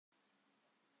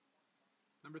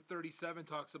Number 37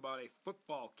 talks about a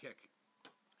football kick.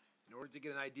 In order to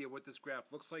get an idea what this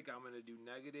graph looks like, I'm going to do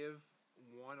negative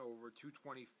 1 over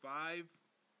 225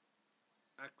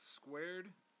 x squared.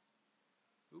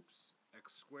 Oops,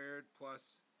 x squared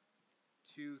plus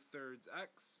 2/3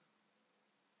 x.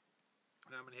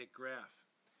 And I'm going to hit graph.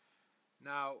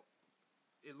 Now,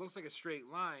 it looks like a straight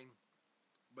line,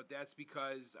 but that's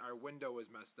because our window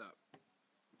is messed up.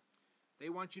 They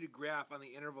want you to graph on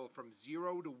the interval from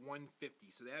 0 to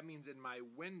 150. So that means in my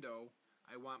window,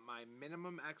 I want my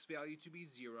minimum x value to be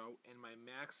 0 and my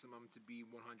maximum to be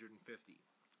 150.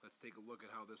 Let's take a look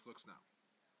at how this looks now.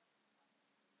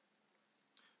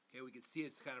 Okay, we can see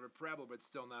it's kind of a parabola, but it's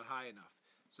still not high enough.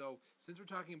 So since we're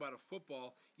talking about a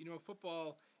football, you know, a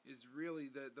football is really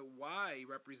the y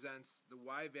represents, the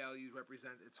y value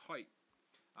represents its height.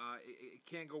 It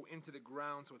can't go into the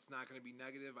ground, so it's not going to be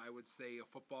negative. I would say a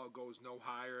football goes no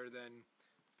higher than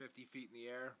 50 feet in the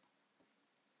air.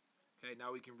 Okay,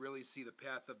 now we can really see the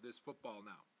path of this football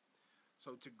now.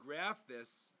 So to graph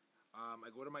this, I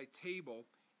go to my table,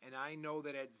 and I know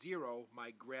that at 0,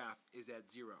 my graph is at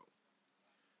 0.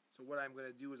 So what I'm going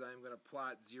to do is I'm going to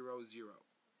plot 0, 0.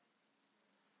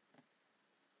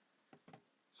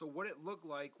 So what it looked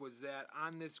like was that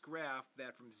on this graph,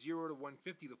 that from 0 to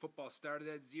 150, the football started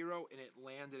at 0 and it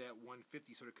landed at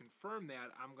 150. So to confirm that,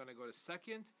 I'm going to go to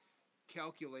second,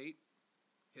 calculate,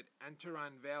 hit enter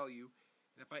on value,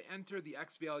 and if I enter the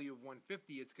x value of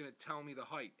 150, it's going to tell me the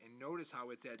height. And notice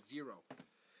how it's at 0.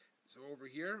 So over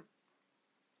here,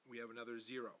 we have another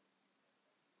 0.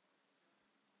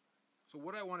 So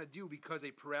what I want to do, because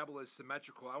a parabola is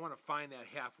symmetrical, I want to find that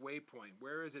halfway point.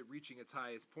 Where is it reaching its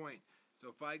highest point? So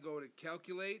if I go to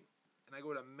calculate and I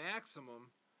go to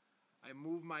maximum, I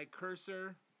move my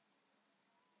cursor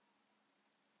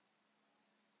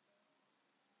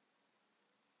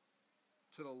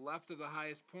to the left of the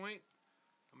highest point.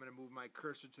 I'm going to move my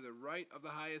cursor to the right of the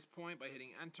highest point by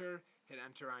hitting enter, hit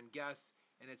enter on guess,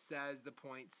 and it says the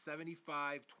point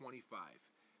 75, 25.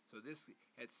 So this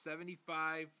at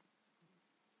 75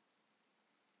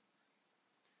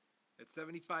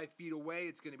 feet away,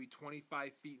 it's going to be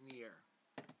 25 feet in the air.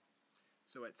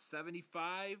 So at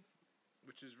 75,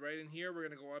 which is right in here, we're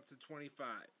going to go up to 25.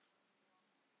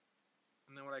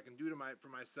 And then what I can do for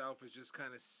myself is just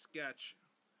kind of sketch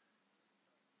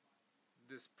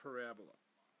this parabola.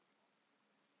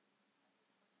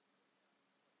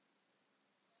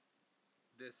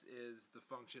 This is the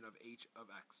function of h of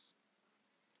x.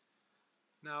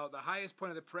 Now, the highest point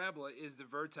of the parabola is the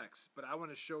vertex, but I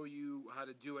want to show you how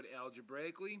to do it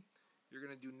algebraically. You're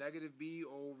going to do negative b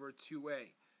over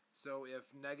 2a. So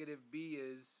if negative b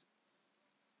is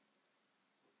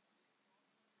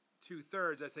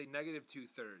 2/3, I say negative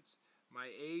 2/3. My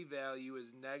a value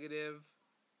is negative.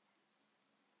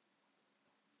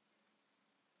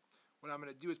 What I'm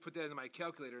going to do is put that into my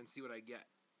calculator and see what I get.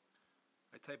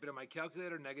 I type it in my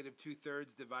calculator, negative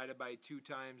 2/3 divided by 2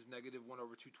 times negative 1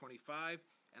 over 225,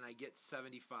 and I get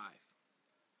 75.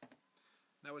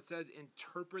 Now it says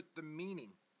interpret the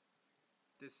meaning.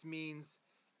 This means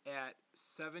at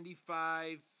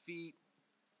 75 feet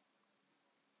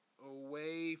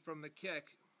away from the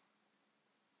kick,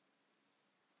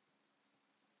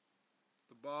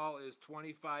 the ball is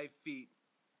 25 feet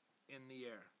in the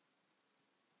air.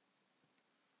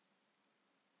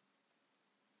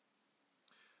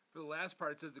 For the last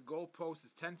part, it says the goal post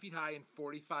is 10 feet high and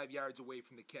 45 yards away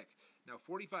from the kick. Now,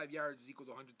 45 yards is equal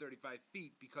to 135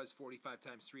 feet because 45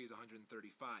 times 3 is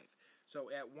 135. So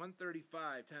at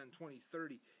 135, 10, 20,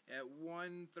 30, at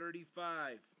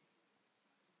 135,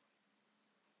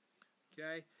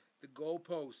 okay, the goal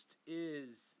post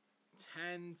is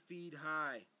 10 feet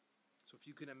high. So if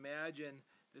you can imagine,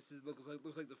 this looks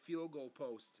like the field goal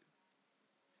post.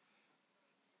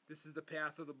 This is the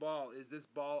path of the ball. Is this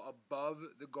ball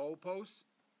above the goalpost?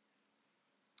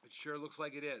 It sure looks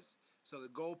like it is. So the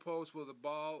goalpost, will the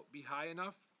ball be high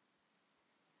enough?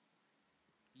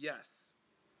 Yes.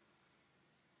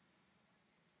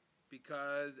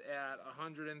 Because at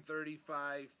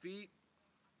 135 feet,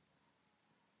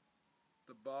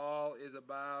 the ball is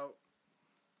about,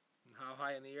 how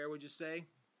high in the air would you say?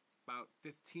 About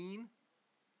 15,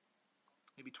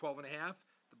 maybe 12 and a half.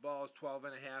 The ball is 12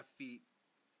 and a half feet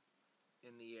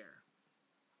in the air.